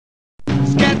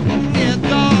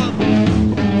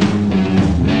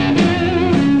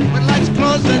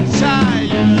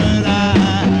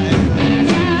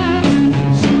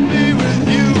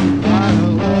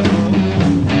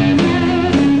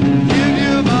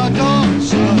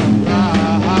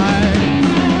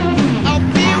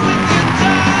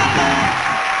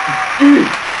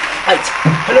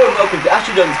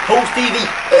Ashley Dunn's Pulse TV,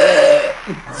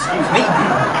 excuse me,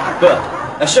 Burp,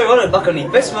 a show I look back on the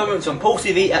best moments on Pulse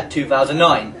TV at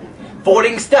 2009.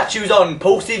 Falling statues on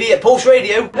Pulse TV at Pulse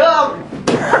Radio.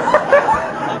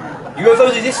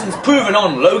 UFO's existence proven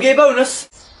on Low Gear Bonus.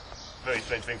 Very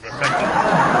strange thing for a second.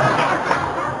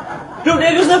 Look,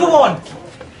 there goes another one.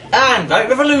 And Light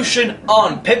Revolution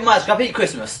on Pimp My Scrappy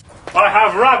Christmas. I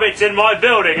have rabbits in my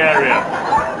building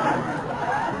area.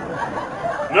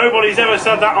 Nobody's ever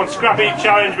said that on Scrappy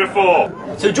Challenge before.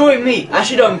 So join me,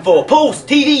 Ashley Dunn, for Pulse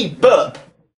TV Burp.